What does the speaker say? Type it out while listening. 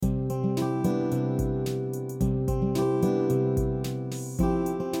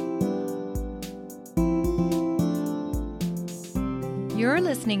You're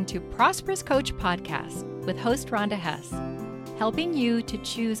listening to Prosperous Coach Podcast with host Rhonda Hess, helping you to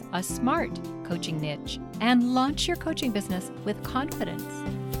choose a smart coaching niche and launch your coaching business with confidence.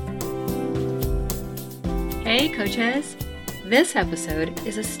 Hey, coaches! This episode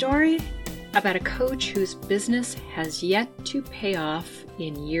is a story about a coach whose business has yet to pay off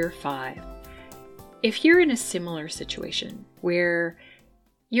in year 5. If you're in a similar situation where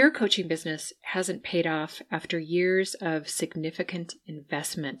your coaching business hasn't paid off after years of significant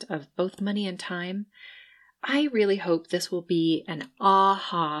investment of both money and time, I really hope this will be an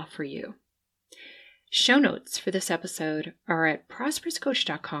aha for you. Show notes for this episode are at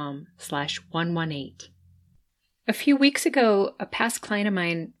prosperouscoach.com/118. A few weeks ago, a past client of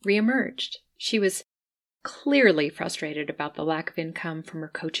mine reemerged. She was clearly frustrated about the lack of income from her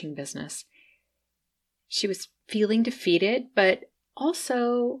coaching business. She was feeling defeated, but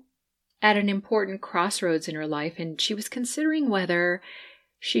also at an important crossroads in her life, and she was considering whether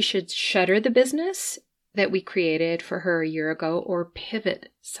she should shutter the business that we created for her a year ago or pivot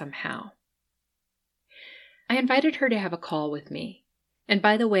somehow. I invited her to have a call with me. And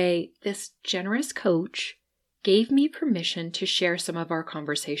by the way, this generous coach gave me permission to share some of our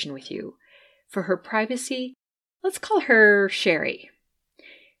conversation with you. For her privacy, let's call her Sherry.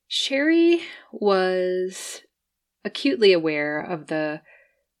 Sherry was acutely aware of the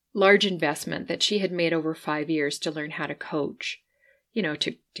large investment that she had made over 5 years to learn how to coach,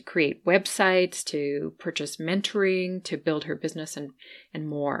 to create websites, to purchase mentoring, to build her business and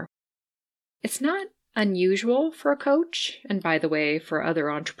more. It's not unusual for a coach, and by the way, for other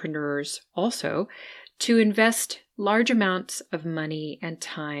entrepreneurs also, to invest large amounts of money and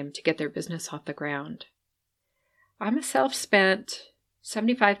time to get their business off the ground. I myself spent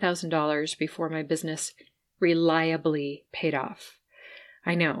 $75,000 before my business reliably paid off.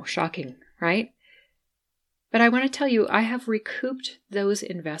 I know, shocking, right? But I want to tell you, I have recouped those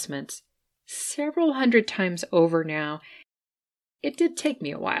investments several hundred times over now. It did take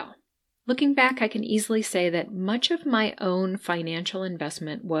me a while. Looking back, I can easily say that much of my own financial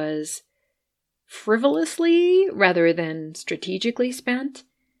investment was frivolously rather than strategically spent.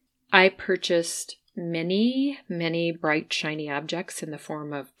 I purchased many, many bright, shiny objects in the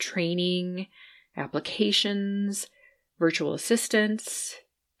form of training, applications, virtual assistants,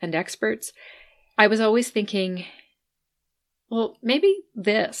 and experts. I was always thinking, well, maybe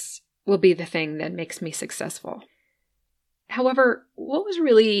this will be the thing that makes me successful. However, what was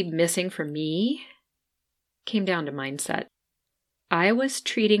really missing for me came down to mindset. I was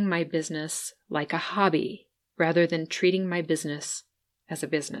treating my business like a hobby rather than treating my business as a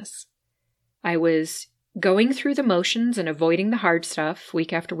business. I was going through the motions and avoiding the hard stuff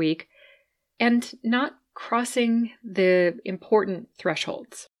week after week and not crossing the important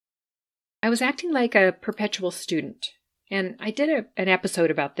thresholds. I was acting like a perpetual student, and I did an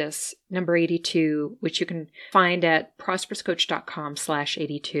episode about this, number 82, which you can find at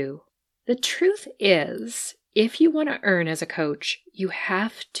prosperouscoach.com/82. The truth is, if you want to earn as a coach, you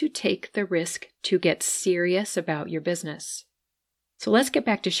have to take the risk to get serious about your business. So let's get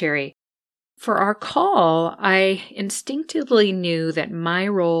back to Sherry. For our call, I instinctively knew that my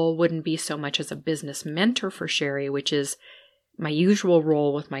role wouldn't be so much as a business mentor for Sherry, which is my usual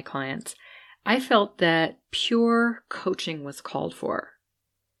role with my clients. I felt that pure coaching was called for.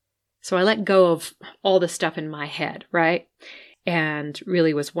 So I let go of all the stuff in my head, right? And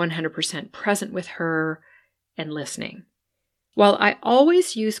really was 100% present with her and listening. While I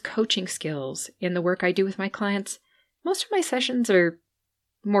always use coaching skills in the work I do with my clients, most of my sessions are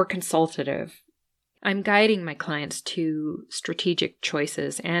more consultative. I'm guiding my clients to strategic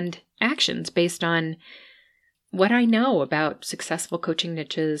choices and actions based on what I know about successful coaching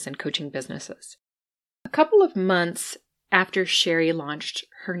niches and coaching businesses. A couple of months after Sherry launched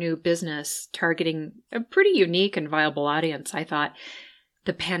her new business targeting a pretty unique and viable audience, I thought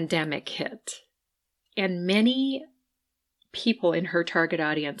the pandemic hit. And many people in her target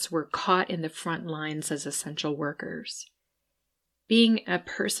audience were caught in the front lines as essential workers. Being a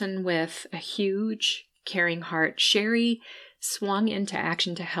person with a huge, caring heart, Sherry swung into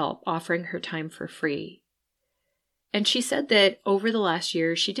action to help, offering her time for free. And she said that over the last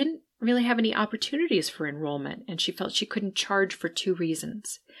year, she didn't really have any opportunities for enrollment, and she felt she couldn't charge for 2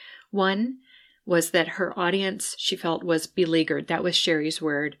 reasons. One was that her audience, she felt, was beleaguered, that was Sherry's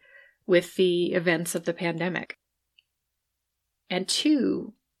word, with the events of the pandemic. And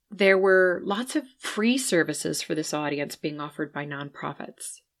 2, there were lots of free services for this audience being offered by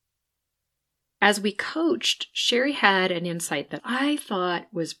nonprofits. As we coached, Sherry had an insight that I thought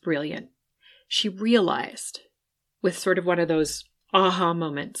was brilliant. She realized, with sort of one of those aha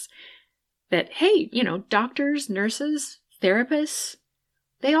moments, that, hey, doctors, nurses, therapists,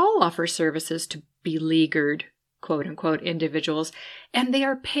 They all offer services to beleaguered, quote unquote, individuals, and they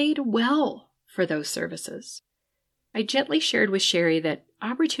are paid well for those services. I gently shared with Sherry that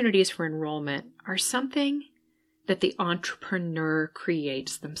opportunities for enrollment are something that the entrepreneur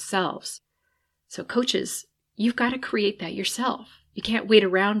creates themselves. So coaches, you've got to create that yourself. You can't wait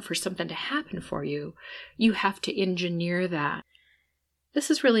around for something to happen for you. You have to engineer that.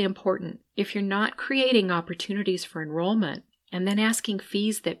 This is really important. If you're not creating opportunities for enrollment and then asking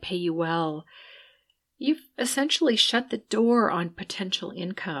fees that pay you well, you've essentially shut the door on potential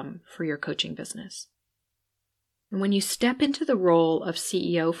income for your coaching business. And when you step into the role of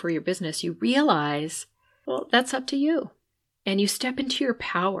CEO for your business, you realize, well, that's up to you. And you step into your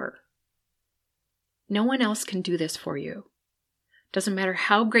power. No one else can do this for you. Doesn't matter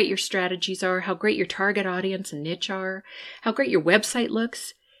how great your strategies are, how great your target audience and niche are, how great your website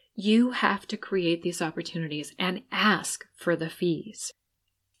looks, you have to create these opportunities and ask for the fees.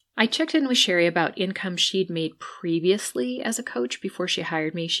 I checked in with Sherry about income she'd made previously as a coach before she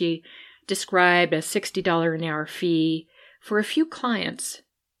hired me. She described a $60 an hour fee for a few clients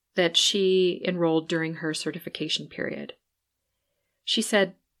that she enrolled during her certification period. She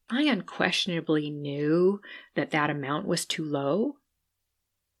said, I unquestionably knew that that amount was too low.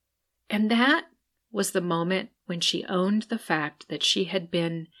 And that was the moment when she owned the fact that she had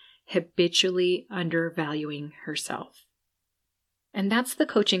been habitually undervaluing herself. And that's the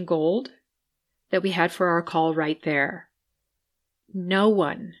coaching gold that we had for our call right there. No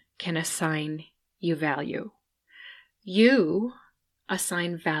one can assign you value. You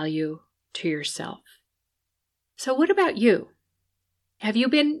assign value to yourself. So what about you? Have you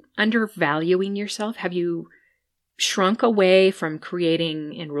been undervaluing yourself? Have you shrunk away from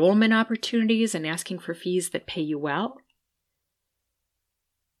creating enrollment opportunities and asking for fees that pay you well?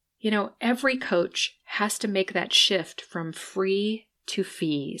 You know, every coach has to make that shift from free to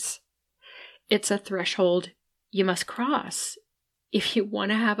fees. It's a threshold you must cross if you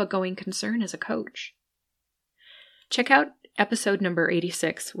want to have a going concern as a coach. Check out episode number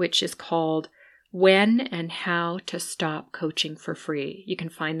 86, which is called When and How to Stop Coaching for Free. You can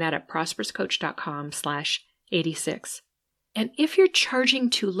find that at prosperouscoach.com/86. And if you're charging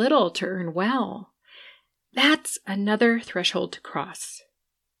too little to earn well, that's another threshold to cross.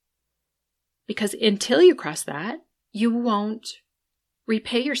 Because until you cross that, you won't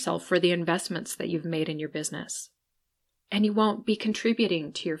repay yourself for the investments that you've made in your business. And you won't be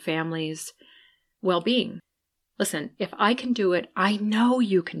contributing to your family's well-being. Listen, if I can do it, I know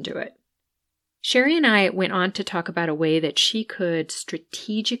you can do it. Sherry and I went on to talk about a way that she could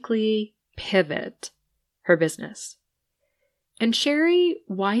strategically pivot her business. And Sherry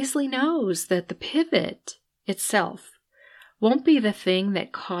wisely knows that the pivot itself won't be the thing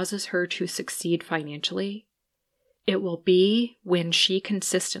that causes her to succeed financially. It will be when she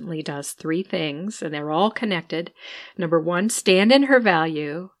consistently does 3 things, and they're all connected. Number 1, stand in her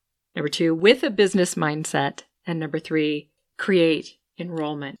value. Number 2, with a business mindset. And number 3, create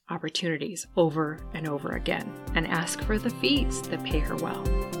enrollment opportunities over and over again and ask for the fees that pay her well.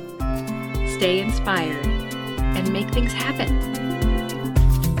 Stay inspired and make things happen.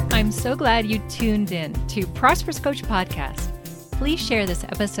 I'm so glad you tuned in to Prosperous Coach Podcast. Please share this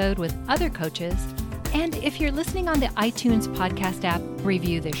episode with other coaches. And if you're listening on the iTunes podcast app,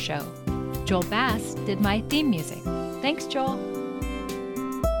 review this show. Joel Bass did my theme music. Thanks, Joel.